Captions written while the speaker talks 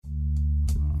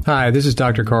Hi, this is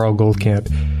Dr. Carl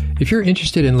Goldkamp. If you're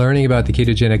interested in learning about the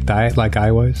ketogenic diet like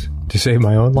I was, to save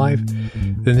my own life,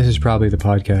 then this is probably the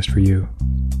podcast for you.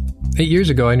 8 years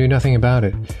ago, I knew nothing about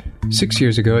it. 6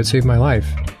 years ago, it saved my life.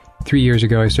 3 years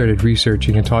ago, I started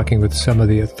researching and talking with some of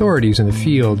the authorities in the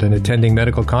field and attending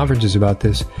medical conferences about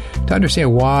this to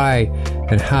understand why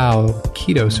and how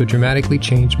keto so dramatically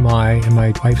changed my and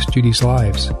my wife's Judy's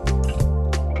lives.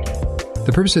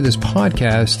 The purpose of this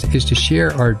podcast is to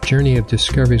share our journey of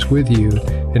discoveries with you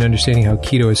and understanding how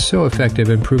keto is so effective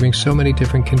in improving so many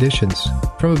different conditions,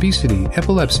 from obesity,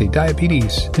 epilepsy,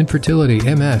 diabetes, infertility,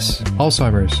 MS,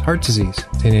 Alzheimer's, heart disease,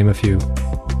 to name a few.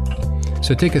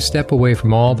 So take a step away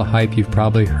from all the hype you've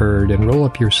probably heard and roll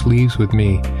up your sleeves with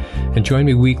me and join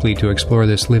me weekly to explore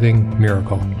this living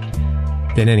miracle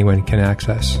that anyone can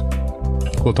access.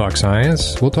 We'll talk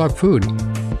science, we'll talk food.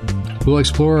 We'll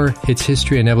explore its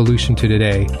history and evolution to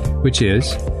today, which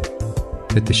is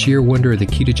that the sheer wonder of the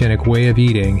ketogenic way of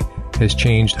eating has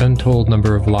changed untold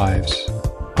number of lives,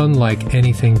 unlike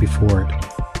anything before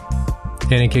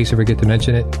it. And in case I forget to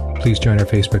mention it, please join our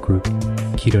Facebook group,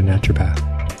 Keto Naturopath.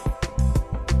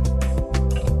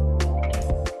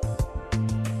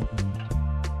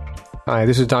 Hi,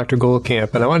 this is Dr.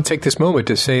 Goldkamp, and I want to take this moment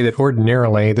to say that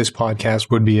ordinarily this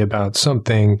podcast would be about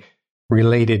something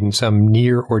related in some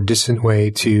near or distant way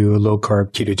to a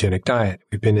low-carb ketogenic diet.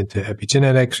 We've been into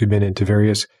epigenetics, we've been into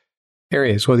various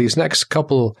areas. Well, these next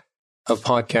couple of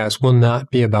podcasts will not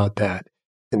be about that.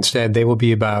 Instead, they will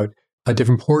be about a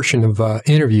different portion of an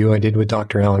interview I did with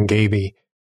Dr. Alan Gaby.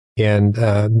 And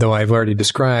though I've already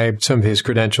described some of his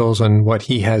credentials and what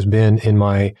he has been in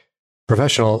my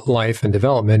professional life and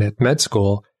development at med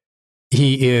school,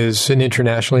 he is an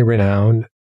internationally renowned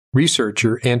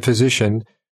researcher and physician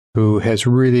who has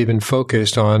really been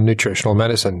focused on nutritional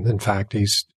medicine. In fact,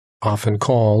 he's often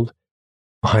called,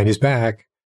 behind his back,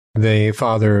 the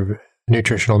father of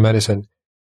nutritional medicine.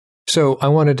 So I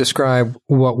want to describe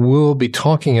what we'll be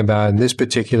talking about in this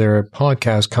particular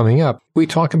podcast coming up. We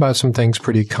talk about some things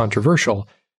pretty controversial.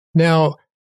 Now,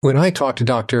 when I talk to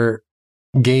Dr.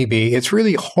 Gaby, it's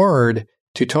really hard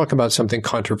to talk about something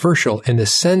controversial in the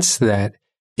sense that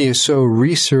he is so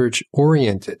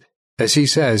research-oriented. As he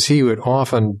says, he would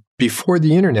often, before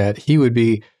the internet, he would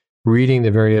be reading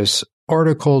the various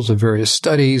articles of various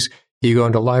studies. You go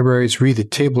into libraries, read the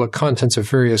table of contents of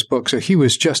various books. So he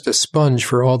was just a sponge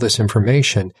for all this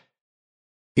information.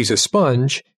 He's a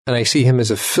sponge, and I see him as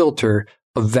a filter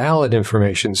of valid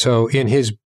information. So in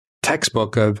his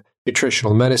textbook of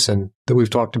nutritional medicine that we've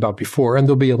talked about before, and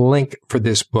there'll be a link for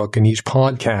this book in each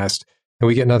podcast, and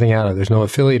we get nothing out of it. There's no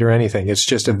affiliate or anything. It's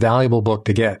just a valuable book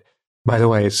to get. By the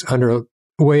way, it's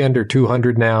way under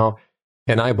 200 now,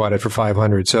 and I bought it for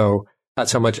 500. So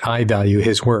that's how much I value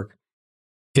his work.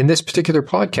 In this particular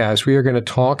podcast, we are going to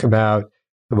talk about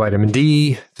vitamin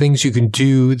D, things you can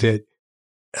do that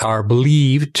are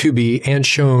believed to be and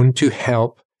shown to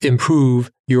help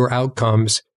improve your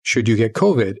outcomes should you get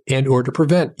COVID and or to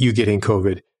prevent you getting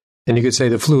COVID. And you could say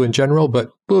the flu in general, but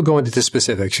we'll go into the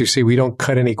specifics. You see, we don't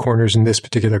cut any corners in this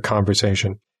particular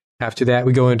conversation. After that,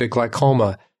 we go into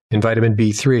glaucoma and vitamin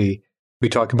B3. We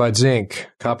talk about zinc,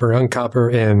 copper, uncopper,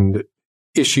 and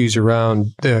issues around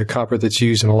the copper that's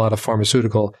used in a lot of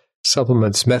pharmaceutical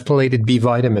supplements, methylated B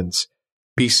vitamins,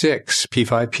 B6,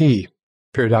 P5P,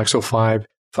 pyridoxal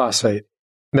 5-phosphate,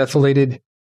 methylated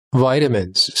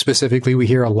vitamins. Specifically, we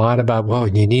hear a lot about, well,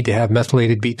 you need to have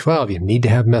methylated B12, you need to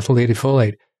have methylated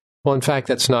folate. Well, in fact,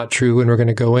 that's not true, and we're going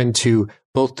to go into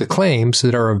both the claims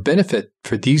that are of benefit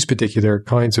for these particular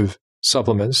kinds of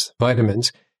supplements,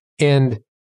 vitamins, and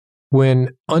when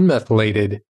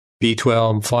unmethylated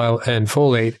B12 and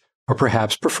folate are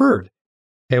perhaps preferred.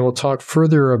 And we'll talk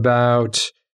further about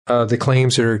the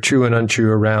claims that are true and untrue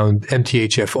around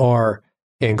MTHFR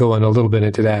and go on a little bit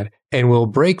into that. And we'll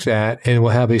break that, and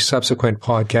we'll have a subsequent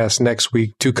podcast next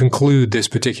week to conclude this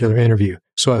particular interview.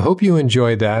 So I hope you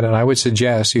enjoyed that, and I would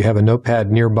suggest you have a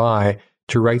notepad nearby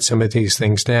to write some of these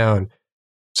things down.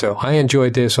 So I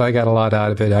enjoyed this. I got a lot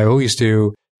out of it. I always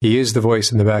do. He is the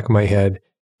voice in the back of my head,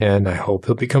 and I hope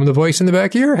he'll become the voice in the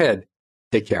back of your head.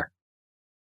 Take care.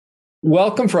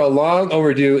 Welcome for a long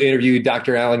overdue interview,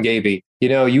 Dr. Alan Gaby. You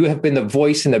know, you have been the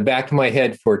voice in the back of my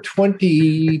head for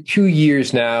 22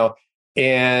 years now,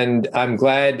 and I'm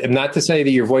glad, not to say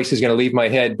that your voice is going to leave my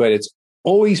head, but it's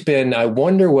always been, I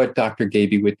wonder what Dr.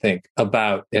 Gaby would think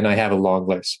about, and I have a long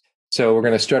list. So we're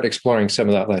going to start exploring some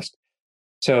of that list.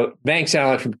 So thanks,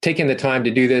 Alan, for taking the time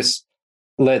to do this.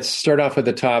 Let's start off at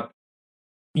the top.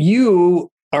 You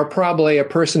are probably a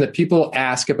person that people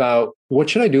ask about,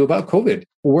 what should I do about COVID?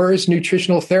 Where is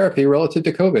nutritional therapy relative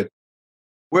to COVID?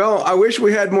 Well, I wish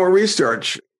we had more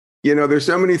research. there's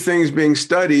so many things being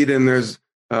studied, and there's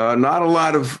not a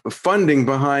lot of funding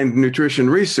behind nutrition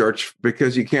research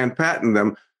because you can't patent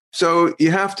them. So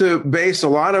you have to base a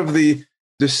lot of the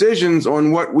decisions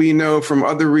on what we know from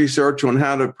other research on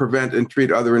how to prevent and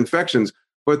treat other infections.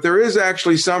 But there is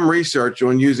actually some research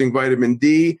on using vitamin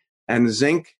D and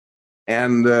zinc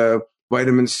and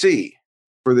vitamin C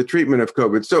for the treatment of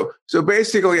COVID. So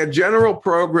basically, a general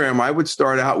program I would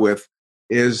start out with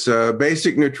is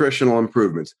basic nutritional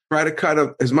improvements. Try to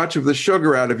cut as much of the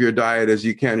sugar out of your diet as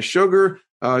you can. Sugar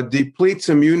depletes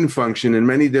immune function in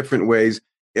many different ways.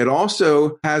 It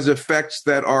also has effects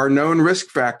that are known risk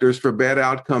factors for bad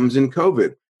outcomes in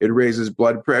COVID. It raises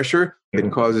blood pressure.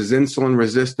 It causes insulin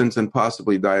resistance and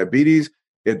possibly diabetes.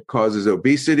 It causes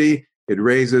obesity. It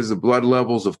raises the blood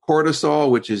levels of cortisol,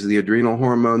 which is the adrenal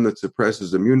hormone that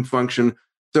suppresses immune function.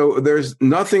 So there's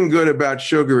nothing good about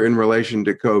sugar in relation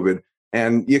to COVID.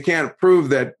 And you can't prove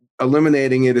that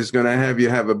eliminating it is going to have you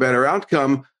have a better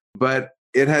outcome, but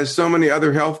it has so many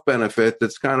other health benefits.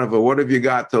 It's kind of a what have you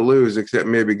got to lose, except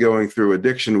maybe going through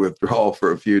addiction withdrawal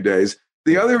for a few days.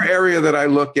 The other area that I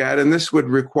look at, and this would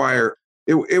require,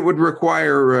 it would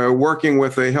require working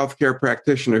with a healthcare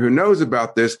practitioner who knows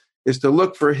about this, is to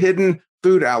look for hidden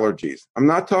food allergies. I'm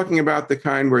not talking about the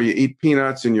kind where you eat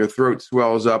peanuts and your throat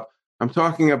swells up. I'm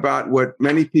talking about what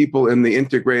many people in the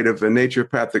integrative and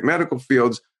naturopathic medical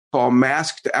fields call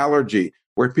masked allergy,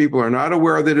 where people are not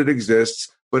aware that it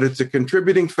exists, but it's a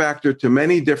contributing factor to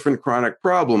many different chronic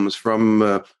problems,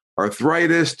 from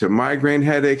arthritis to migraine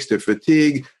headaches to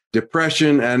fatigue,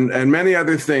 depression, and many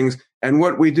other things. And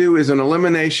what we do is an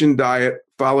elimination diet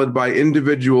followed by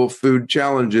individual food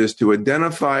challenges to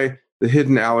identify the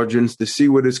hidden allergens, to see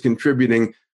what is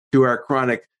contributing to our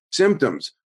chronic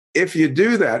symptoms. If you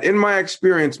do that, in my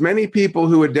experience, many people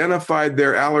who identified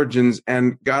their allergens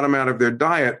and got them out of their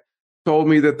diet told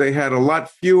me that they had a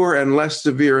lot fewer and less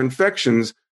severe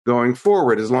infections going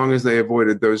forward, as long as they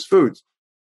avoided those foods.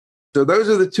 So those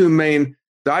are the two main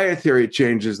dietary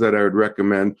changes that I would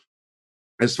recommend.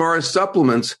 As far as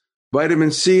supplements,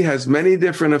 vitamin C has many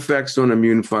different effects on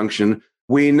immune function.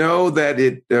 We know that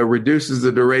it reduces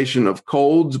the duration of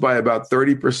colds by about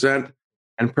 30%.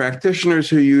 And practitioners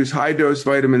who use high-dose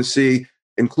vitamin C,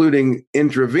 including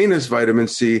intravenous vitamin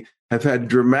C, have had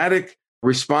dramatic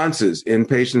responses in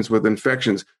patients with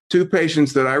infections. Two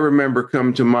patients that I remember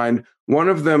come to mind. One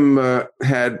of them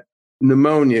had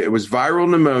pneumonia. It was viral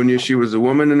pneumonia. She was a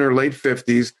woman in her late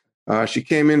 50s. She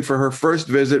came in for her first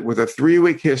visit with a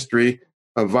 3-week history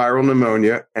of viral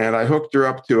pneumonia, and I hooked her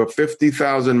up to a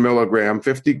 50,000 milligram,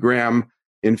 50-gram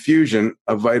infusion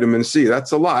of vitamin C.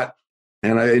 That's a lot.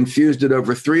 And I infused it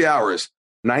over 3 hours.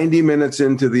 90 minutes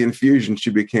into the infusion, she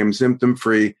became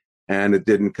symptom-free, and it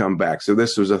didn't come back. So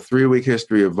this was a 3-week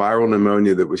history of viral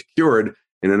pneumonia that was cured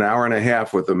in an hour and a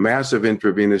half with a massive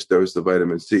intravenous dose of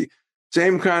vitamin C.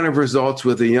 Same kind of results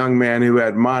with a young man who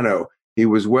had mono. He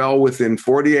was well within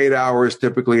 48 hours.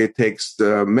 Typically, it takes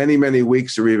many, many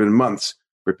weeks or even months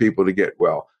for people to get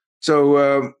well.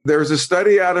 So there's a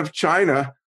study out of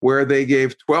China where they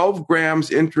gave 12 grams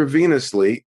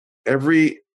intravenously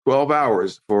every 12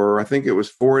 hours for, I think it was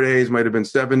 4 days, might have been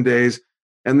 7 days.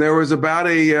 And there was about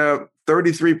a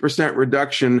 33%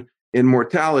 reduction in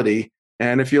mortality.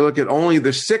 And if you look at only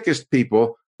the sickest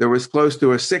people, there was close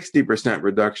to a 60%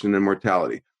 reduction in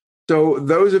mortality. So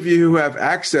those of you who have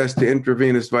access to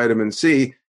intravenous vitamin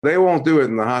C, they won't do it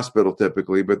in the hospital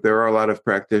typically, but there are a lot of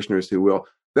practitioners who will.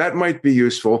 That might be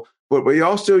useful. But we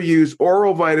also use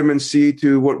oral vitamin C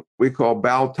to what we call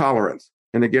bowel tolerance.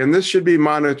 And again, this should be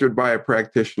monitored by a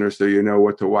practitioner so you know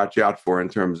what to watch out for in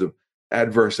terms of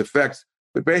adverse effects.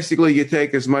 But basically, you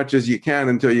take as much as you can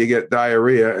until you get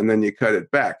diarrhea, and then you cut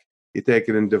it back. You take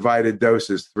it in divided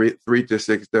doses, three to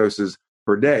 6 doses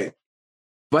per day.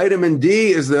 Vitamin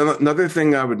D is another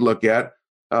thing I would look at,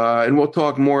 and we'll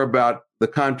talk more about the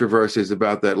controversies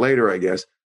about that later, I guess.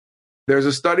 There's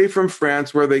a study from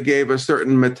France where they gave a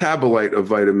certain metabolite of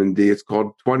vitamin D. It's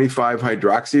called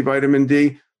 25-hydroxyvitamin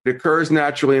D. It occurs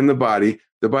naturally in the body.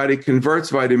 The body converts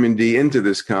vitamin D into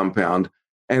this compound,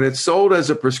 and it's sold as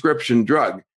a prescription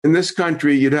drug. In this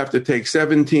country, you'd have to take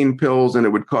 17 pills, and it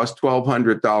would cost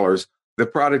 $1,200. The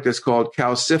product is called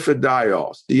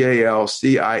calcifediol,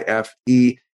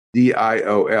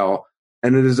 Calcifediol,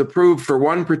 and it is approved for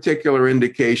one particular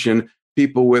indication,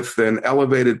 people with an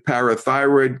elevated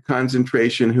parathyroid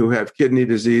concentration who have kidney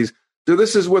disease. So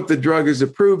this is what the drug is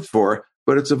approved for,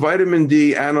 but it's a vitamin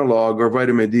D analog or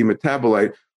vitamin D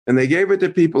metabolite, and they gave it to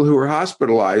people who were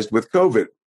hospitalized with COVID.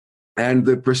 And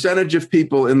the percentage of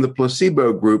people in the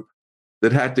placebo group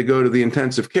that had to go to the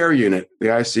intensive care unit, the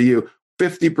ICU,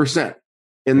 50%.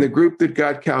 In the group that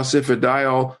got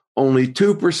calcifediol, only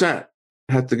 2%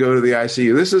 had to go to the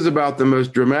ICU. This is about the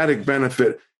most dramatic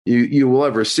benefit you will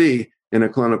ever see in a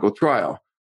clinical trial.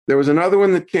 There was another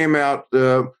one that came out.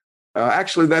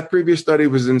 Actually, that previous study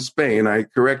was in Spain. I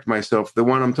correct myself. The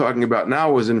one I'm talking about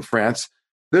now was in France.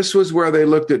 This was where they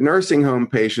looked at nursing home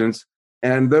patients,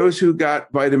 and those who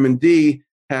got vitamin D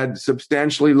had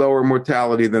substantially lower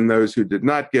mortality than those who did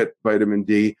not get vitamin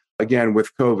D, again,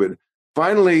 with COVID.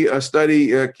 Finally, a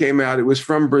study came out. It was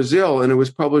from Brazil, and it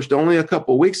was published only a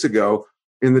couple weeks ago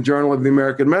in the Journal of the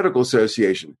American Medical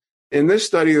Association. In this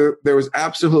study, there was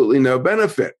absolutely no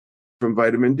benefit from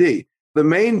vitamin D. The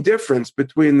main difference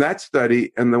between that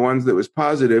study and the ones that was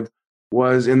positive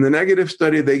was in the negative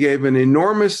study, they gave an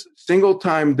enormous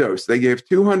single-time dose. They gave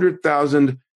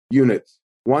 200,000 units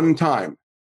one time,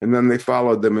 and then they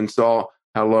followed them and saw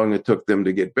how long it took them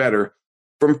to get better.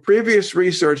 From previous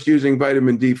research using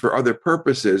vitamin D for other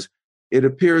purposes, it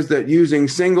appears that using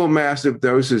single massive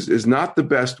doses is not the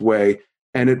best way,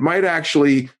 and it might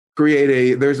actually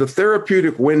there's a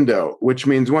therapeutic window, which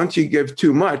means once you give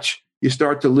too much, you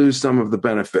start to lose some of the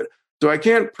benefit. So I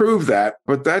can't prove that,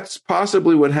 but that's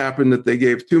possibly what happened, that they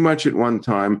gave too much at one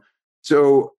time.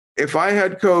 So if I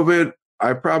had COVID,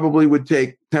 I probably would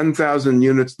take 10,000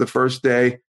 units the first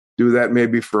day, do that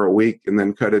maybe for a week, and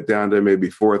then cut it down to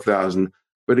maybe 4,000.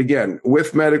 But again,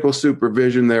 with medical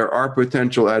supervision, there are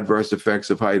potential adverse effects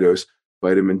of high-dose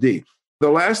vitamin D. The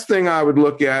last thing I would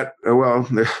look at, well,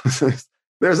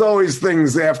 there's always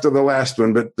things after the last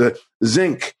one, but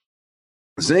zinc.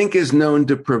 Zinc is known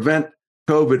to prevent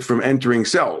COVID from entering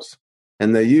cells,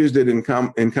 and they used it in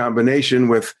combination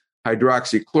with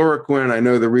hydroxychloroquine. I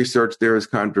know the research there is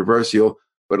controversial,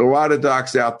 but a lot of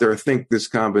docs out there think this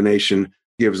combination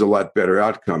gives a lot better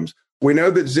outcomes. We know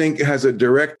that zinc has a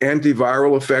direct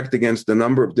antiviral effect against a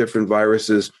number of different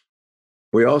viruses.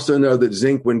 We also know that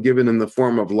zinc, when given in the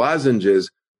form of lozenges,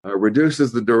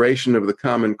 reduces the duration of the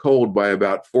common cold by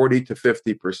about 40 to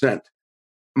 50%.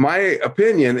 My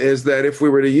opinion is that if we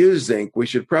were to use zinc, we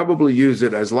should probably use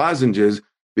it as lozenges,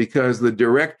 because the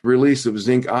direct release of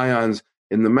zinc ions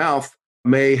in the mouth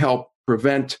may help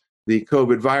prevent the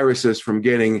COVID viruses from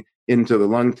getting into the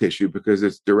lung tissue, because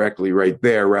it's directly right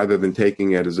there, rather than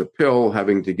taking it as a pill,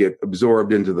 having to get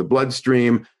absorbed into the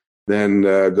bloodstream, then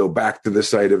go back to the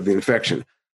site of the infection.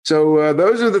 So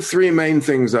those are the three main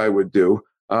things I would do.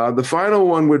 The final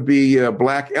one would be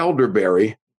black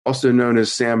elderberry, also known as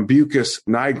Sambucus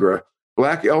nigra.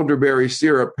 Black elderberry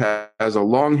syrup has a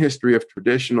long history of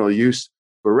traditional use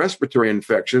for respiratory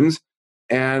infections.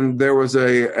 And there was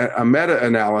a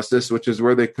meta-analysis, which is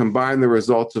where they combined the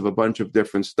results of a bunch of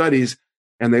different studies.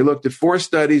 And they looked at 4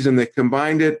 studies and they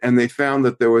combined it, and they found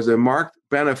that there was a marked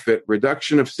benefit,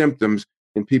 reduction of symptoms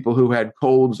in people who had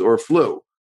colds or flu.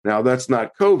 Now, that's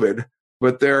not COVID,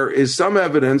 but there is some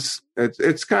evidence,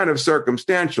 it's kind of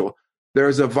circumstantial.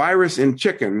 There's a virus in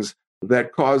chickens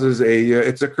that causes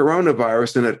it's a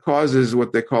coronavirus, and it causes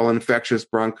what they call infectious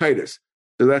bronchitis.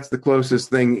 So that's the closest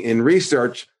thing in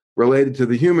research related to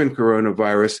the human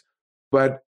coronavirus.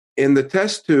 But in the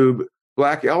test tube,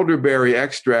 black elderberry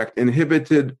extract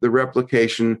inhibited the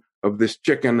replication of this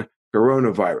chicken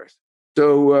coronavirus.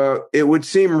 So it would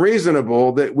seem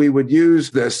reasonable that we would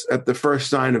use this at the first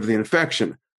sign of the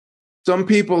infection. Some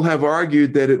people have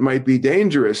argued that it might be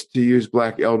dangerous to use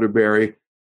black elderberry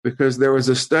because there was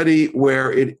a study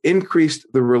where it increased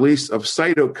the release of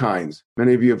cytokines.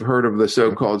 Many of you have heard of the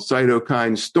so-called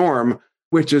cytokine storm,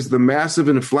 which is the massive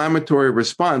inflammatory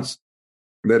response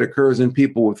that occurs in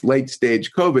people with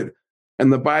late-stage COVID.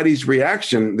 And the body's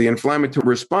reaction, the inflammatory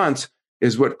response,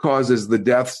 is what causes the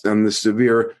deaths and the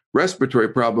severe respiratory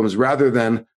problems rather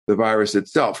than the virus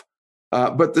itself.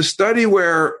 But the study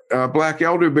where black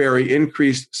elderberry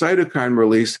increased cytokine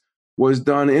release was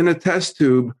done in a test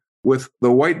tube with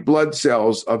the white blood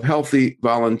cells of healthy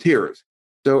volunteers.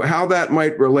 So how that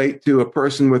might relate to a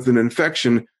person with an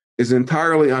infection is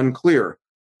entirely unclear.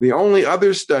 The only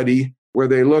other study where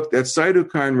they looked at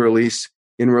cytokine release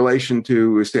in relation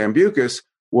to Sambucus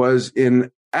was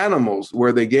in animals,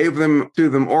 where they gave them to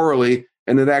them orally,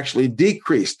 and it actually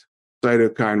decreased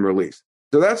cytokine release.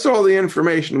 So that's all the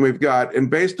information we've got. And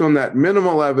based on that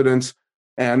minimal evidence,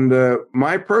 and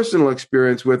my personal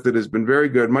experience with it has been very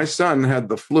good. My son had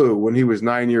the flu when he was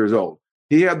 9 years old.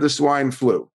 He had the swine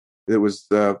flu. It was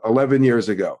 11 years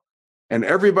ago. And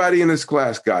everybody in his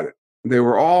class got it. They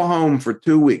were all home for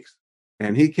 2 weeks.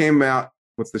 And he came out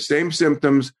with the same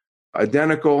symptoms,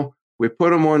 identical. We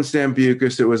put him on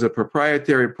Sambucus. It was a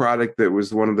proprietary product that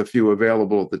was one of the few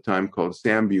available at the time, called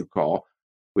Sambucol.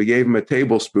 We gave him a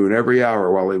tablespoon every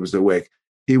hour while he was awake.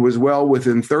 He was well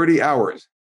within 30 hours,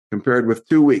 compared with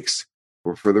 2 weeks.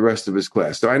 for the rest of his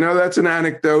class. So I know that's an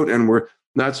anecdote, and we're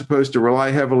not supposed to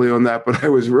rely heavily on that, but I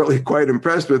was really quite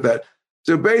impressed with that.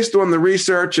 So based on the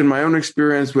research and my own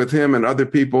experience with him and other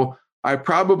people, I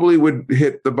probably would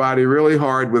hit the body really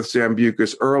hard with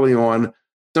Sambucus early on.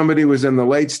 Somebody was in the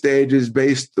late stages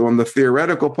based on the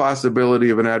theoretical possibility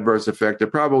of an adverse effect. I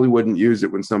probably wouldn't use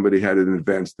it when somebody had an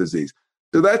advanced disease.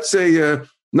 So that's a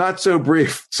not so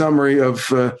brief summary of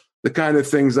the kind of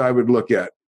things I would look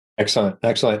at. Excellent.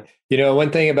 Excellent.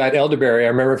 One thing about elderberry, I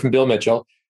remember from Bill Mitchell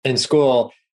in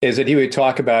school, is that he would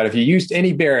talk about if you used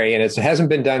any berry, and it hasn't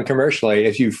been done commercially,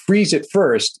 if you freeze it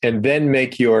first and then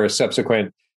make your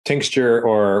subsequent tincture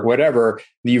or whatever,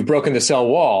 you've broken the cell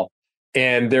wall,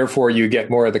 and therefore you get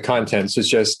more of the contents. It's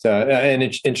just an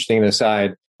interesting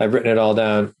aside. I've written it all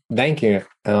down. Thank you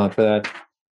for that.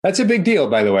 That's a big deal,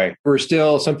 by the way.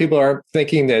 Some people aren't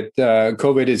thinking that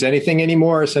COVID is anything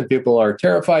anymore. Some people are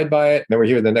terrified by it. Then we're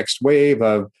hearing the next wave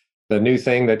of the new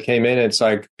thing that came in. It's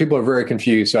like people are very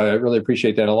confused. So I really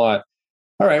appreciate that a lot.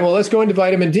 All right, well, let's go into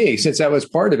vitamin D, since that was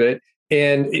part of it.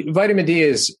 And vitamin D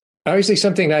is obviously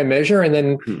something I measure, and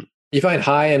then you find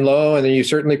high and low, and then you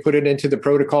certainly put it into the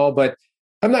protocol. But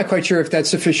I'm not quite sure if that's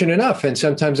sufficient enough. And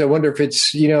sometimes I wonder if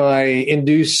it's, I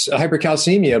induce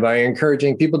hypercalcemia by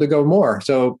encouraging people to go more.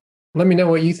 So let me know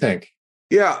what you think.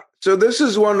 Yeah. So this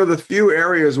is one of the few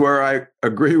areas where I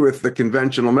agree with the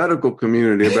conventional medical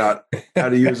community about how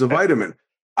to use a vitamin.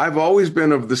 I've always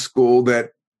been of the school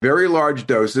that very large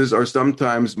doses are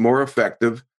sometimes more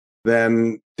effective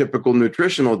than typical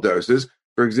nutritional doses.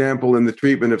 For example, in the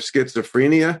treatment of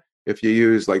schizophrenia, if you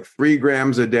use like 3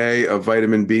 grams a day of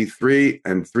vitamin B3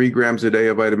 and 3 grams a day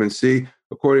of vitamin C,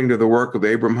 according to the work of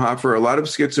Abram Hoffer, a lot of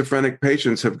schizophrenic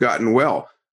patients have gotten well.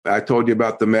 I told you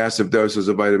about the massive doses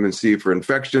of vitamin C for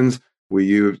infections. We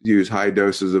use high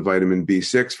doses of vitamin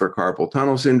B6 for carpal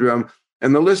tunnel syndrome,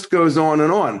 and the list goes on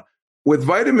and on. With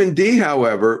vitamin D,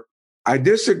 however, I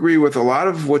disagree with a lot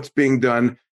of what's being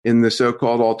done in the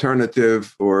so-called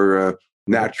alternative or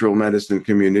natural medicine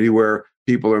community, where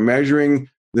people are measuring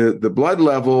the blood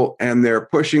level and they're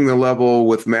pushing the level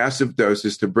with massive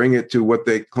doses to bring it to what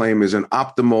they claim is an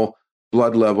optimal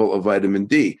blood level of vitamin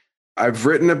D. I've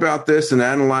written about this and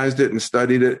analyzed it and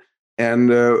studied it. And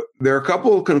there are a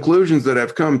couple of conclusions that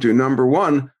I've come to. Number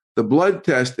one, the blood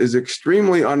test is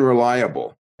extremely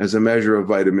unreliable as a measure of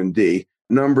vitamin D.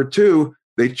 Number two,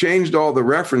 they changed all the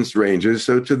reference ranges.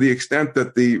 So to the extent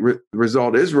that the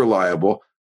result is reliable,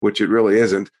 which it really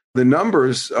isn't, the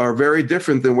numbers are very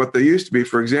different than what they used to be.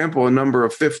 For example, a number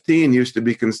of 15 used to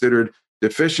be considered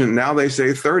deficient. Now they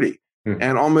say 30.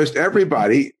 And almost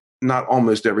everybody, not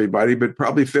almost everybody, but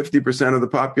probably 50% of the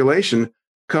population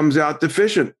comes out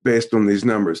deficient based on these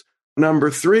numbers.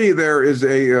 Number three, there is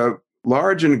a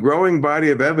large and growing body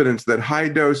of evidence that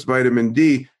high-dose vitamin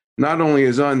D not only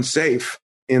is unsafe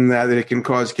in that it can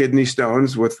cause kidney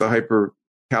stones with the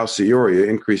hypercalciuria,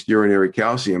 increased urinary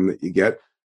calcium that you get.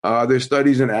 There's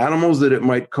studies in animals that it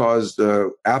might cause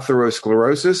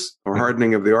atherosclerosis or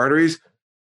hardening of the arteries.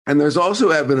 And there's also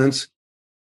evidence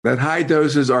that high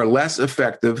doses are less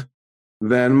effective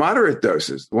than moderate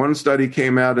doses. One study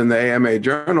came out in the AMA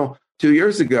Journal 2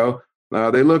 years ago.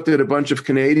 They looked at a bunch of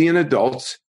Canadian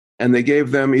adults, and they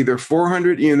gave them either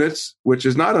 400 units, which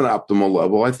is not an optimal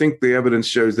level. I think the evidence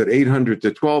shows that 800 to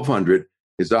 1,200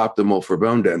 is optimal for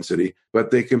bone density.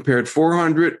 But they compared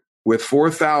 400 with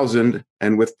 4,000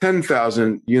 and with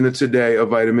 10,000 units a day of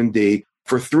vitamin D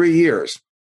for 3 years.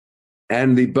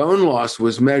 And the bone loss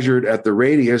was measured at the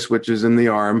radius, which is in the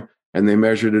arm, and they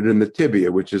measured it in the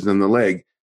tibia, which is in the leg.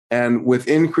 And with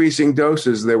increasing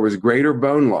doses, there was greater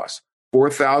bone loss.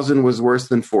 4,000 was worse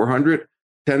than 400,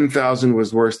 10,000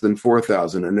 was worse than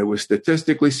 4,000, and it was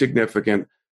statistically significant.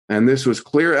 And this was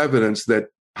clear evidence that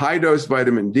high-dose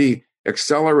vitamin D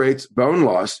accelerates bone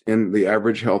loss in the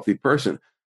average healthy person.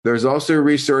 There's also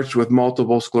research with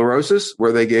multiple sclerosis,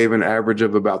 where they gave an average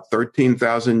of about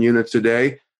 13,000 units a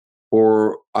day,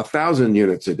 or 1,000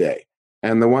 units a day.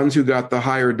 And the ones who got the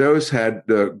higher dose had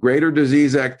greater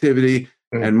disease activity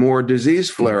and more disease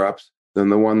flare-ups than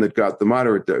the one that got the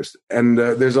moderate dose. And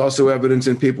there's also evidence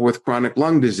in people with chronic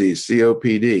lung disease,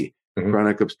 COPD,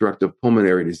 chronic obstructive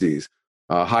pulmonary disease.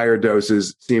 Higher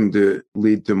doses seem to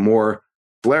lead to more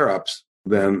flare-ups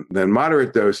than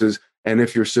moderate doses. And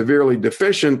if you're severely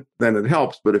deficient, then it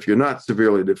helps. But if you're not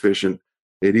severely deficient,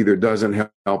 it either doesn't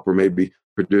help or maybe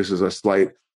produces a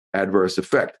slight adverse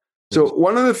effect. So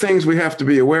one of the things we have to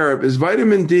be aware of is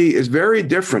vitamin D is very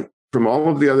different from all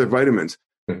of the other vitamins.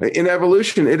 In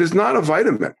evolution, it is not a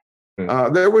vitamin.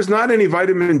 There was not any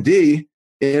vitamin D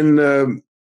in the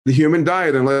human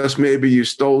diet, unless maybe you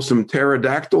stole some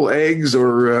pterodactyl eggs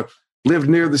or lived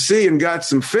near the sea and got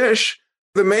some fish.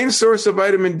 The main source of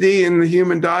vitamin D in the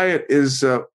human diet is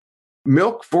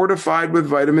milk fortified with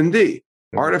vitamin D,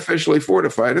 artificially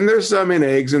fortified. And there's some in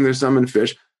eggs and there's some in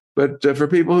fish. But for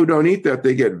people who don't eat that,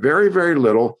 they get very, very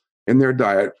little in their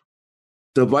diet.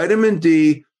 So vitamin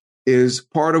D is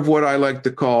part of what I like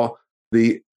to call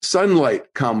the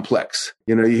sunlight complex.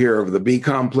 You hear of the B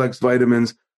complex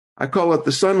vitamins. I call it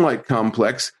the sunlight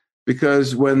complex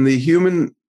because when the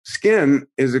human skin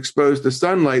is exposed to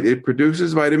sunlight, it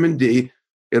produces vitamin D.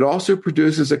 It also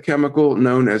produces a chemical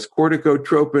known as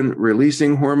corticotropin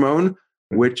releasing hormone,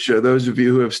 which those of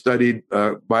you who have studied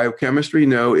biochemistry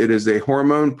know it is a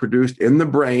hormone produced in the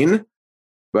brain.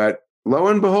 But lo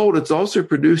and behold, it's also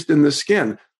produced in the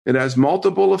skin. It has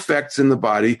multiple effects in the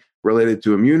body related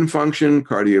to immune function,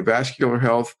 cardiovascular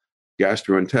health,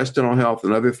 gastrointestinal health,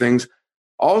 and other things.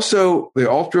 Also, the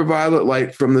ultraviolet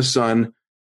light from the sun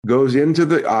goes into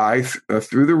the eye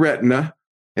through the retina,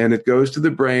 and it goes to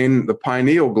the brain, the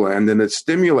pineal gland, and it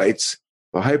stimulates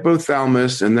the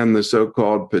hypothalamus and then the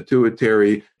so-called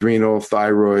pituitary adrenal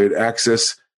thyroid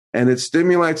axis. And it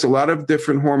stimulates a lot of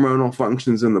different hormonal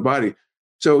functions in the body.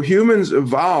 So humans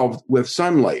evolved with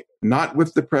sunlight, not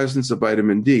with the presence of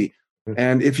vitamin D.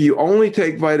 And if you only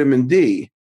take vitamin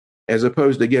D as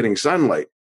opposed to getting sunlight,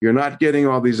 you're not getting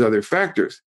all these other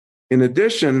factors. In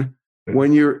addition,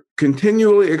 when you're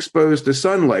continually exposed to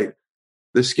sunlight,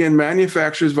 the skin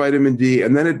manufactures vitamin D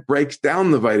and then it breaks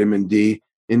down the vitamin D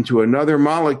into another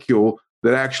molecule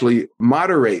that actually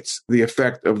moderates the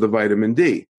effect of the vitamin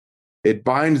D. It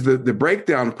binds the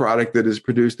breakdown product that is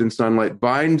produced in sunlight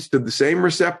binds to the same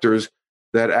receptors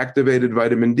that activated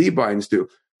vitamin D binds to.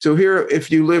 So here,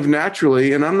 if you live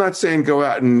naturally, and I'm not saying go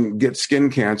out and get skin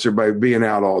cancer by being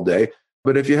out all day,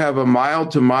 but if you have a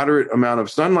mild to moderate amount of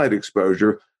sunlight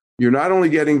exposure, you're not only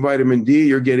getting vitamin D,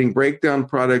 you're getting breakdown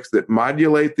products that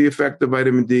modulate the effect of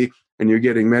vitamin D, and you're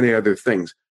getting many other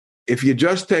things. If you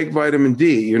just take vitamin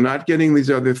D, you're not getting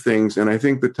these other things, and I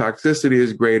think the toxicity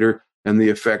is greater and the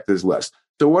effect is less.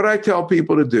 So what I tell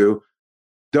people to do,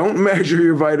 don't measure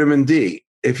your vitamin D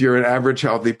if you're an average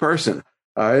healthy person.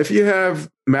 If you have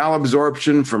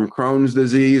malabsorption from Crohn's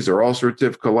disease or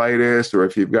ulcerative colitis, or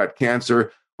if you've got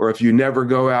cancer, or if you never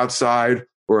go outside,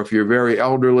 or if you're very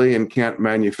elderly and can't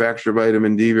manufacture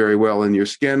vitamin D very well in your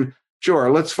skin, sure,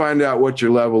 let's find out what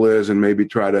your level is and maybe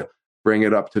try to bring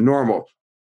it up to normal.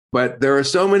 But there are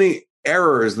so many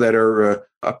errors that are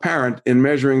apparent in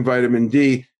measuring vitamin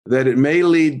D that it may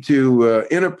lead to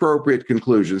inappropriate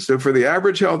conclusions. So for the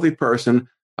average healthy person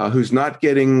who's not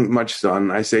getting much sun,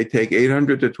 I say take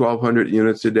 800 to 1,200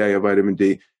 units a day of vitamin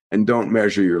D and don't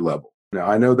measure your level. Now,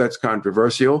 I know that's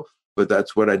controversial, but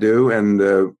that's what I do.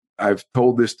 And I've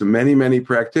told this to many, many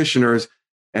practitioners,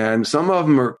 and some of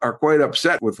them are quite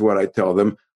upset with what I tell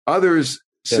them. Others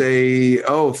say,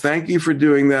 oh, thank you for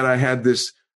doing that. I had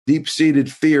this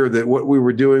deep-seated fear that what we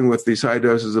were doing with these high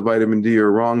doses of vitamin D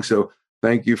are wrong. So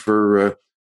thank you for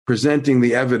presenting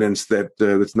the evidence that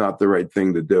that's not the right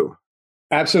thing to do.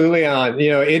 Absolutely on.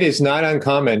 It is not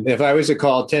uncommon. If I was to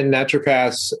call 10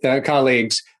 naturopaths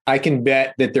colleagues, I can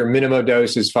bet that their minimum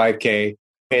dose is 5K,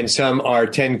 and some are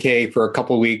 10K for a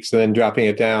couple of weeks and then dropping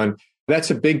it down.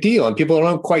 That's a big deal, and people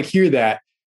don't quite hear that.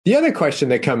 The other question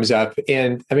that comes up,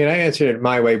 and I answered it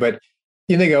my way, but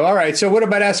they go, all right, so what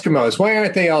about Eskimos? Why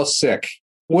aren't they all sick?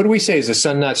 What do we say? Is the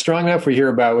sun not strong enough? We hear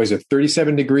about, was it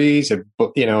 37 degrees? And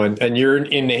you're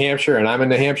in New Hampshire and I'm a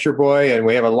New Hampshire boy, and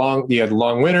we have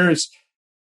long winters.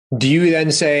 Do you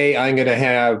then say, I'm going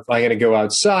to go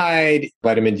outside,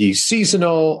 vitamin D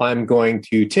seasonal, I'm going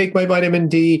to take my vitamin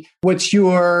D? What's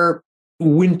your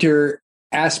winter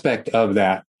aspect of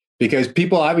that? Because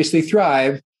people obviously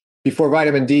thrive before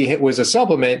vitamin D was a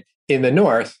supplement in the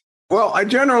north. Well, I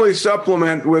generally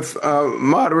supplement with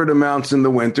moderate amounts in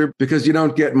the winter because you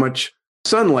don't get much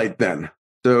sunlight then.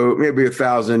 So maybe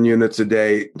 1,000 units a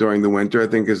day during the winter, I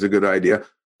think, is a good idea.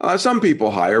 Some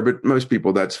people higher, but most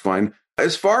people, that's fine.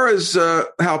 As far as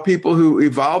how people who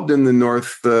evolved in the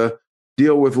north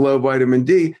deal with low vitamin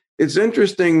D, it's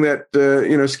interesting that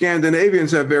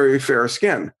Scandinavians have very fair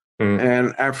skin,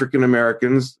 and African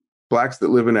Americans, blacks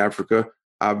that live in Africa,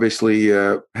 obviously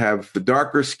have the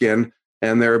darker skin,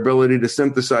 and their ability to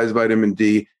synthesize vitamin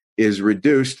D is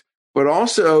reduced. But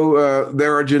also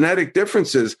there are genetic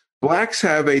differences. Blacks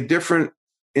have a different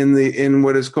in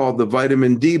what is called the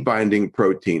vitamin D binding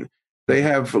protein. They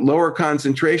have lower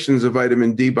concentrations of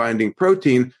vitamin D binding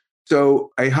protein,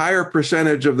 so a higher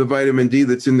percentage of the vitamin D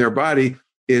that's in their body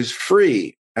is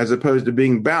free as opposed to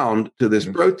being bound to this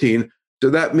protein. So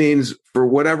that means for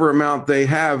whatever amount they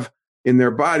have in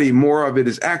their body, more of it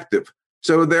is active.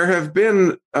 So there have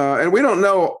been, and we don't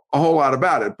know a whole lot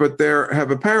about it, but there have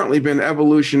apparently been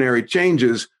evolutionary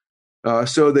changes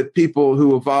so that people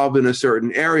who evolved in a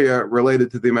certain area related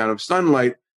to the amount of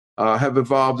sunlight have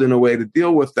evolved in a way to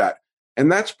deal with that.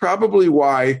 And that's probably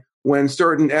why when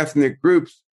certain ethnic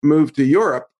groups move to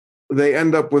Europe, they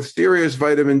end up with serious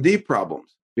vitamin D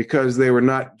problems because they were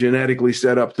not genetically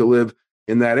set up to live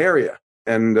in that area.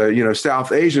 And,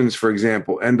 South Asians, for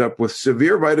example, end up with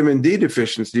severe vitamin D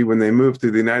deficiency when they move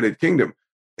to the United Kingdom.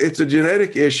 It's a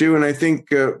genetic issue. And I think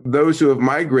those who have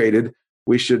migrated,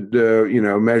 we should,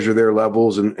 measure their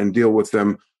levels and deal with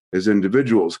them as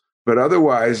individuals. But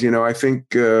otherwise, I think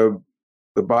the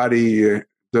body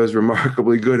does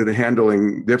remarkably good at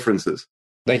handling differences.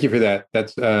 Thank you for that.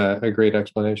 That's a great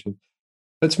explanation.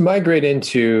 Let's migrate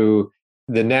into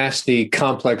the nasty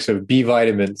complex of B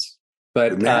vitamins.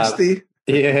 But nasty?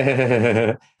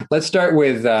 Yeah. Let's start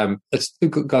with let's do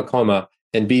glaucoma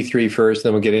and B3 first,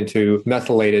 then we'll get into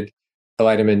methylated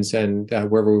vitamins and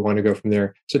wherever we want to go from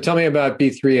there. So tell me about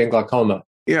B3 and glaucoma.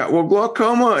 Yeah, well,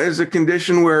 glaucoma is a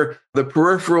condition where the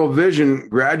peripheral vision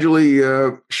gradually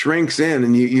shrinks in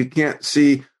and you can't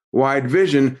see wide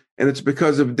vision, and it's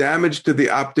because of damage to the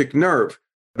optic nerve.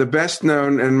 The best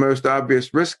known and most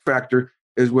obvious risk factor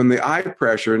is when the eye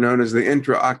pressure, known as the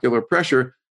intraocular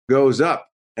pressure, goes up.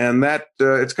 And that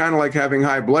it's kind of like having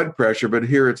high blood pressure, but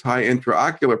here it's high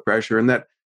intraocular pressure, and that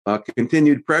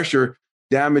continued pressure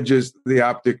damages the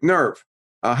optic nerve.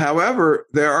 However,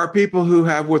 there are people who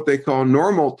have what they call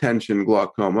normal tension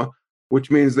glaucoma, which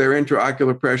means their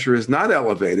intraocular pressure is not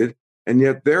elevated, and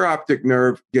yet their optic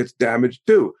nerve gets damaged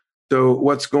too. So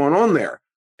what's going on there?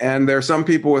 And there are some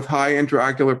people with high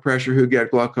intraocular pressure who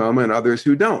get glaucoma and others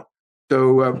who don't.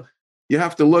 So you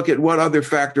have to look at what other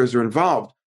factors are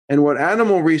involved. And what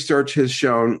animal research has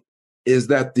shown is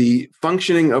that the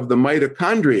functioning of the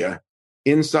mitochondria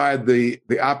inside the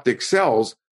optic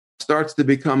cells starts to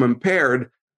become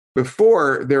impaired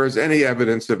before there is any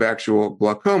evidence of actual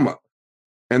glaucoma.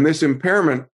 And this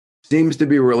impairment seems to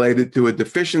be related to a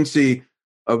deficiency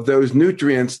of those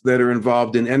nutrients that are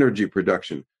involved in energy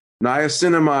production.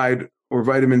 Niacinamide, or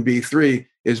vitamin B3,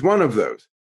 is one of those.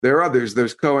 There are others.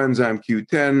 There's coenzyme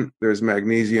Q10, there's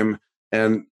magnesium,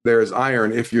 and there's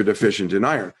iron if you're deficient in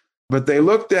iron. But they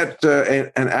looked at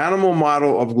an animal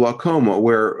model of glaucoma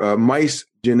where mice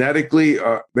genetically,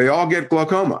 they all get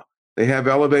glaucoma. They have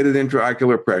elevated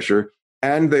intraocular pressure,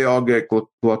 and they all get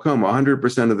glaucoma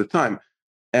 100% of the time.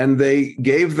 And they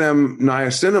gave them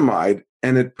niacinamide,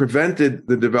 and it prevented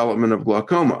the development of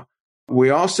glaucoma.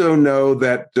 We also know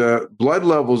that blood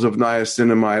levels of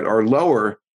niacinamide are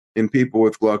lower in people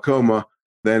with glaucoma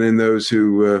than in those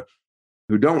who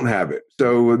don't have it.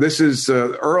 So this is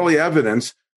early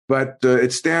evidence, but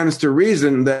it stands to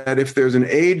reason that if there's an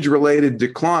age-related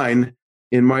decline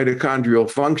in mitochondrial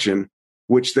function,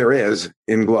 which there is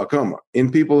in glaucoma,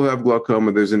 in people who have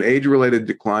glaucoma, there's an age-related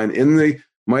decline in the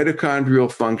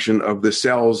mitochondrial function of the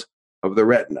cells of the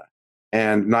retina.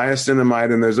 And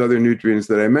niacinamide and those other nutrients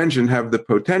that I mentioned have the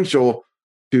potential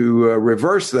to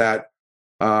reverse that.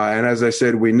 And as I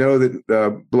said, we know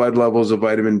that blood levels of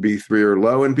vitamin B3 are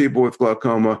low in people with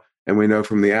glaucoma, and we know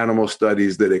from the animal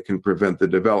studies that it can prevent the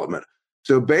development.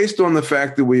 So based on the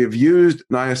fact that we have used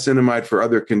niacinamide for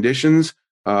other conditions,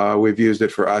 we've used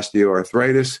it for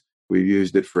osteoarthritis, we've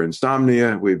used it for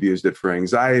insomnia, we've used it for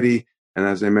anxiety, and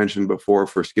as I mentioned before,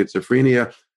 for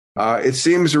schizophrenia, it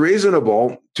seems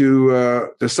reasonable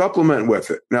to supplement with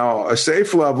it. Now, a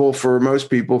safe level for most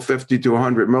people, 50 to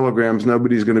 100 milligrams,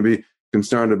 nobody's going to be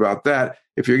concerned about that.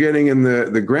 If you're getting in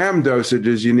the gram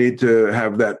dosages, you need to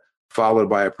have that followed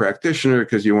by a practitioner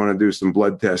because you want to do some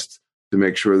blood tests to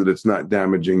make sure that it's not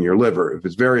damaging your liver. If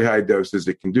it's very high doses,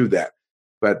 it can do that.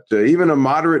 But even a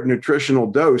moderate nutritional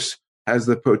dose has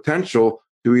the potential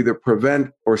to either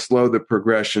prevent or slow the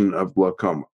progression of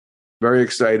glaucoma. Very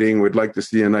exciting. We'd like to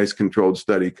see a nice controlled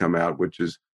study come out, which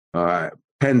is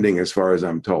pending as far as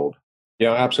I'm told.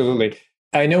 Yeah, absolutely.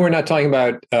 I know we're not talking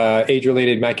about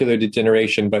age-related macular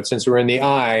degeneration, but since we're in the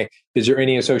eye, is there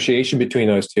any association between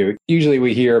those two? Usually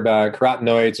we hear about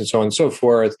carotenoids and so on and so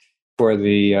forth for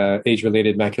the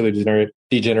age-related macular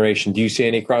degeneration. Do you see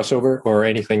any crossover or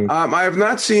anything? I have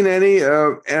not seen any,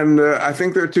 and I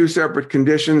think they're two separate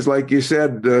conditions. Like you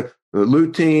said,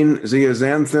 lutein,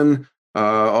 zeaxanthin,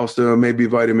 also maybe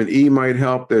vitamin E might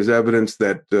help. There's evidence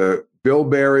that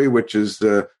bilberry, which is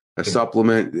a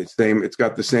supplement, it's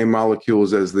got the same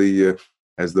molecules as the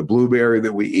blueberry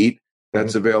that we eat.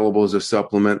 That's available as a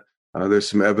supplement. There's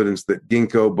some evidence that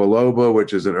ginkgo biloba,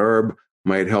 which is an herb,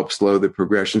 might help slow the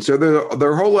progression. So there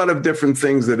are a whole lot of different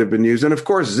things that have been used. And of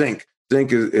course, zinc.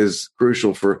 Zinc is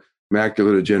crucial for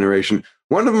macular degeneration.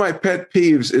 One of my pet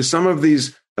peeves is some of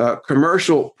these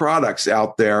commercial products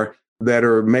out there that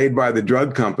are made by the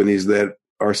drug companies that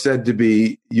are said to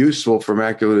be useful for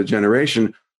macular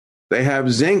degeneration. They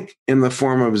have zinc in the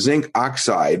form of zinc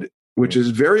oxide, which is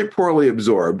very poorly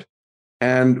absorbed.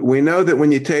 And we know that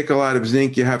when you take a lot of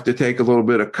zinc, you have to take a little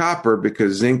bit of copper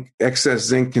because excess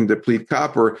zinc can deplete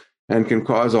copper and can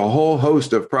cause a whole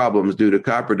host of problems due to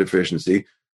copper deficiency.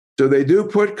 So they do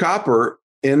put copper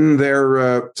in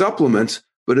their supplements,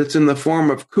 but it's in the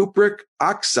form of cupric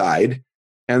oxide.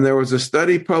 And there was a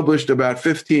study published about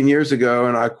 15 years ago,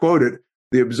 and I quote it,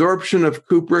 "The absorption of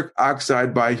cupric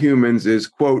oxide by humans is,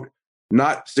 quote,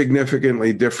 not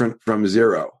significantly different from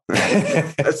zero."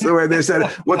 That's the way they said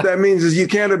it. What that means is you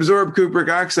can't absorb cupric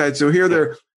oxide. So here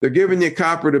they're giving you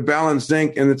copper to balance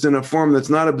zinc, and it's in a form that's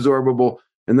not absorbable.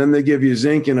 And then they give you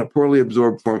zinc in a poorly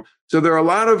absorbed form. So there are a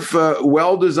lot of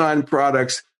well-designed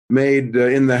products made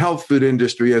in the health food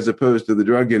industry as opposed to the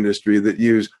drug industry that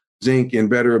use zinc in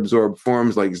better absorbed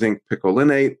forms like zinc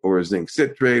picolinate or zinc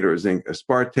citrate or zinc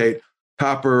aspartate.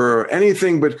 Copper or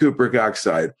anything but cupric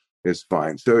oxide is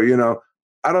fine. So,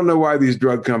 I don't know why these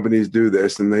drug companies do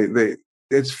this, and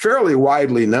it's fairly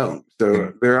widely known.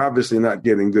 So they're obviously not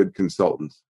getting good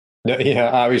consultants. No, yeah,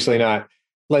 obviously not.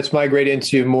 Let's migrate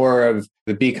into more of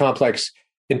the B complex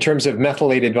in terms of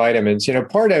methylated vitamins.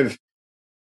 Part of,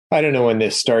 I don't know when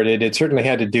this started, it certainly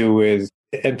had to do with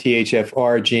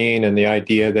MTHFR gene and the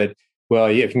idea that, well,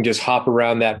 you can just hop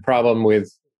around that problem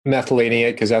with methylating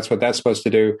it because that's what that's supposed to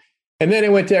do. And then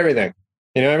it went to everything.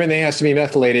 Everything has to be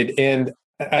methylated. And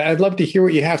I'd love to hear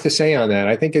what you have to say on that.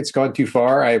 I think it's gone too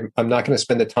far. I'm not going to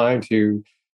spend the time to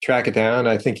track it down.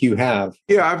 I think you have.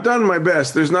 Yeah, I've done my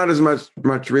best. There's not as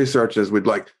much research as we'd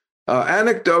like.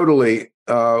 Anecdotally,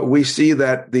 we see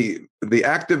that the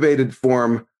activated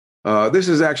form, this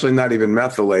is actually not even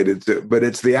methylated, but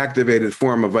it's the activated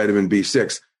form of vitamin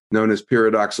B6 known as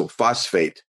pyridoxal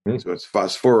phosphate. So it's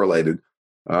phosphorylated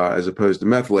as opposed to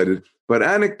methylated. But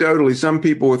anecdotally, some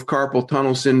people with carpal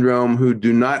tunnel syndrome who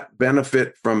do not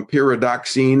benefit from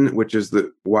pyridoxine, which is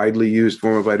the widely used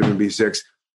form of vitamin B6,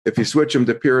 if you switch them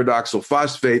to pyridoxal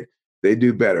phosphate, they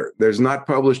do better. There's not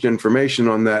published information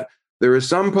on that. There is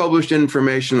some published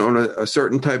information on a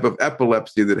certain type of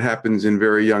epilepsy that happens in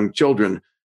very young children.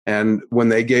 And when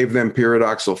they gave them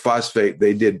pyridoxal phosphate,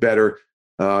 they did better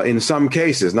in some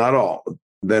cases, not all,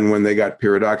 than when they got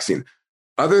pyridoxine.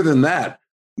 Other than that,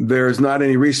 there's not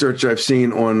any research I've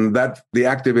seen on that, the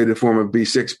activated form of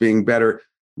B6 being better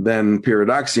than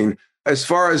pyridoxine. As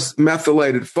far as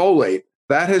methylated folate,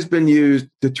 that has been used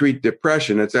to treat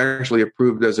depression. It's actually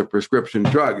approved as a prescription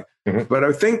drug. Mm-hmm. But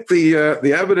I think the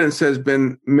evidence has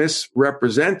been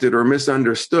misrepresented or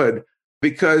misunderstood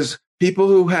because people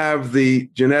who have the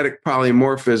genetic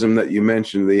polymorphism that you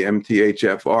mentioned, the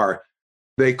MTHFR,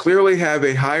 they clearly have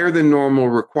a higher than normal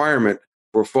requirement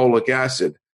for folic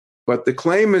acid. But the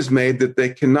claim is made that they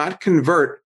cannot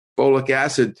convert folic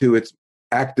acid to its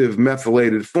active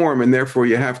methylated form, and therefore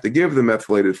you have to give the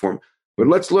methylated form. But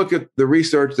let's look at the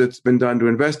research that's been done to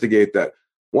investigate that.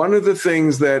 One of the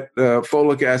things that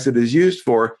folic acid is used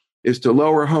for is to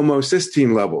lower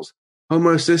homocysteine levels.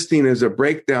 Homocysteine is a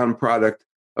breakdown product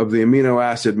of the amino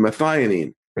acid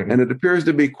methionine, and it appears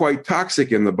to be quite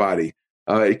toxic in the body.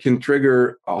 It can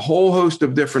trigger a whole host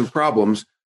of different problems,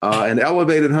 and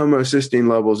elevated homocysteine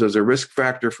levels is a risk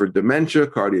factor for dementia,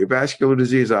 cardiovascular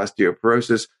disease,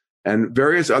 osteoporosis, and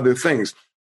various other things.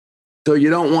 So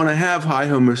you don't want to have high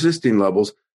homocysteine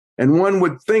levels. And one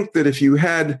would think that if you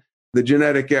had the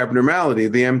genetic abnormality,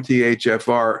 the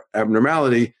MTHFR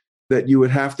abnormality, that you would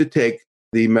have to take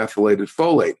the methylated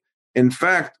folate. In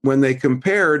fact, when they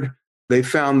compared, they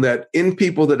found that in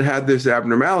people that had this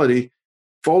abnormality,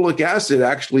 folic acid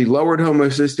actually lowered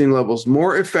homocysteine levels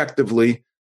more effectively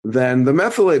than the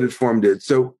methylated form did.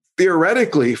 So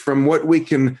theoretically, from what we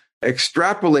can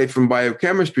extrapolate from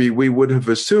biochemistry, we would have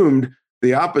assumed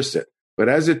the opposite. But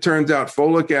as it turns out,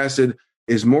 folic acid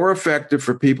is more effective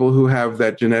for people who have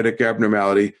that genetic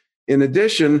abnormality. In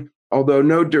addition, although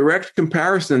no direct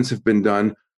comparisons have been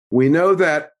done, we know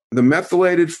that the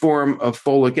methylated form of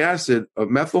folic acid, of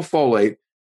methylfolate,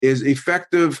 is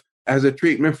effective as a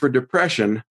treatment for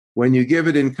depression when you give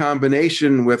it in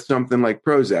combination with something like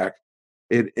Prozac.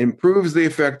 It improves the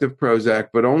effect of Prozac,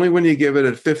 but only when you give it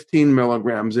at 15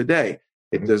 milligrams a day.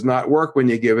 It does not work when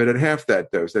you give it at half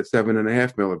that dose, at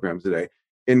 7.5 milligrams a day.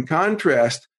 In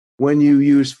contrast, when you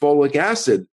use folic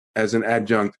acid as an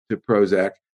adjunct to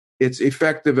Prozac, it's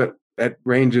effective at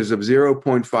ranges of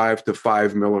 0.5 to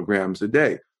 5 milligrams a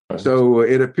day. So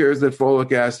it appears that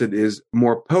folic acid is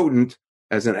more potent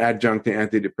as an adjunct to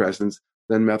antidepressants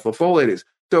than methylfolate is.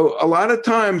 So a lot of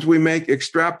times we make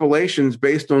extrapolations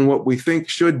based on what we think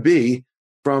should be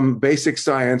from basic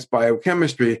science,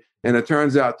 biochemistry, and it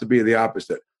turns out to be the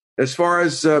opposite. As far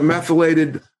as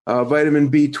methylated vitamin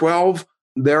B12,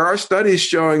 there are studies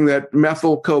showing that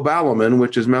methylcobalamin,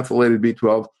 which is methylated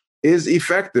B12, is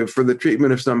effective for the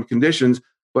treatment of some conditions,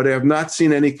 but I have not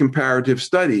seen any comparative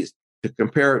studies to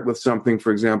compare it with something,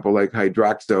 for example, like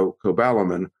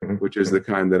hydroxycobalamin, which is the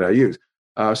kind that I use.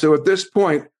 So at this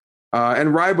point, and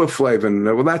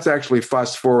riboflavin, well, that's actually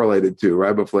phosphorylated too,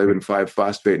 riboflavin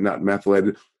 5-phosphate, not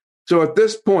methylated. So at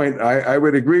this point, I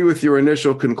would agree with your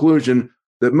initial conclusion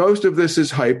that most of this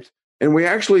is hyped, and we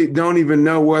actually don't even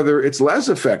know whether it's less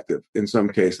effective in some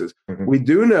cases. We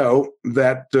do know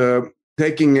that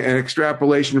taking an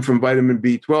extrapolation from vitamin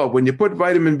B12, when you put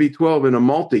vitamin B12 in a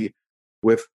multi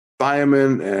with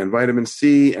thiamine and vitamin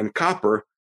C and copper,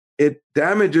 it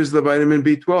damages the vitamin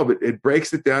B12. It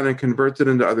breaks it down and converts it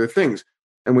into other things.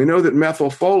 And we know that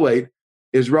methylfolate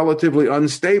is relatively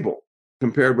unstable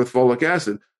compared with folic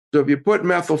acid. So if you put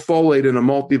methylfolate in a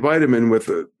multivitamin with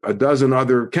a dozen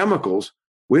other chemicals,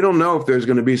 we don't know if there's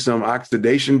going to be some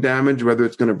oxidation damage, whether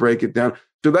it's going to break it down.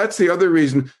 So that's the other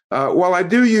reason. While I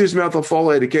do use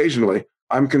methylfolate occasionally,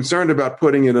 I'm concerned about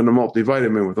putting it in a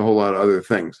multivitamin with a whole lot of other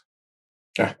things.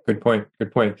 Good point.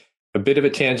 Good point. A bit of a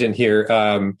tangent here.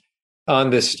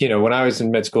 On this, when I was in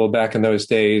med school back in those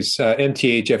days,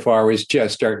 MTHFR was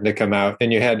just starting to come out,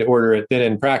 and you had to order it. Then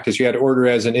in practice, you had to order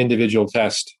as an individual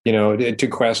test, to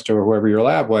Quest or whoever your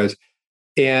lab was.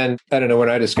 And I don't know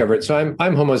when I discovered it. So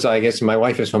I'm homozygous, and my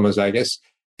wife is homozygous.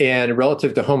 And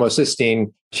relative to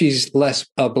homocysteine, she's less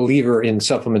a believer in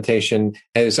supplementation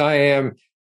as I am,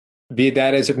 be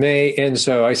that as it may. And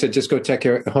so I said, just go check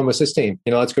your homocysteine.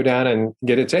 Let's go down and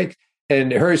get a take.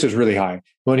 And hers was really high. I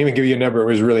won't even give you a number. It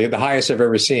was really the highest I've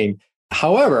ever seen.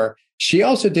 However, she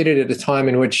also did it at a time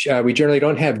in which we generally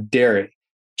don't have dairy.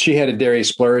 She had a dairy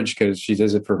splurge because she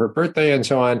does it for her birthday and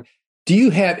so on. Do you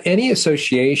have any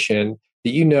association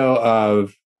that you know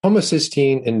of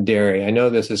homocysteine and dairy? I know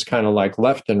this is kind of like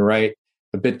left and right,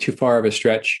 a bit too far of a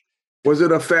stretch. Was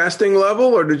it a fasting level,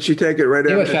 or did she take it right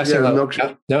after? Fasting level.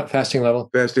 No, fasting level.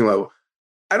 Fasting level.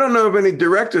 I don't know of any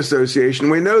direct association.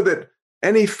 We know that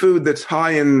any food that's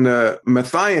high in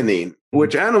methionine,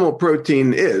 which animal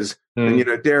protein is,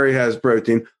 and dairy has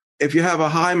protein. If you have a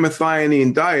high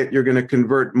methionine diet, you're going to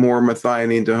convert more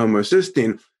methionine to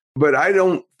homocysteine. But I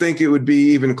don't think it would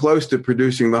be even close to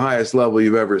producing the highest level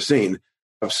you've ever seen.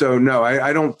 So no,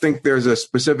 I don't think there's a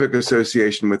specific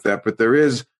association with that, but there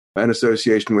is an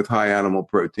association with high animal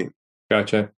protein.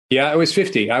 Gotcha. Yeah, I was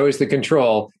 50. I was the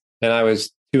control, and I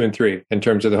was 2 and 3 in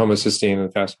terms of the homocysteine and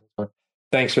the fasting.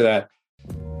 Thanks for that.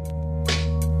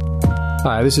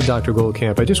 Hi, this is Dr.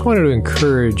 Goldkamp. I just wanted to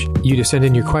encourage you to send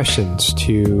in your questions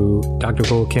to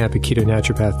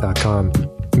drgoldkamp@ketonaturopath.com.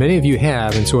 Many of you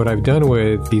have, and so what I've done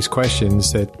with these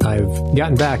questions that I've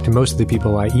gotten back to most of the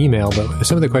people I email, but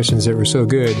some of the questions that were so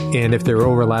good, and if they're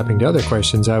overlapping to other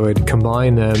questions, I would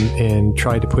combine them and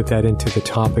try to put that into the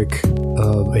topic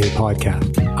of a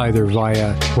podcast, either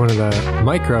via one of the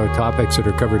micro topics that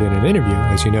are covered in an interview.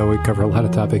 As you know, we cover a lot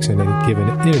of topics in any given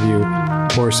interview,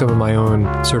 or some of my own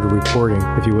sort of reporting,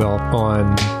 if you will,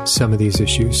 on some of these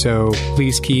issues. So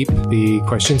please keep the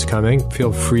questions coming.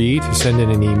 Feel free to send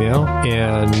in an email,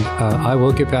 and I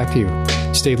will get back to you.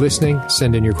 Stay listening,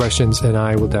 send in your questions, and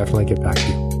I will definitely get back to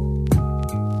you.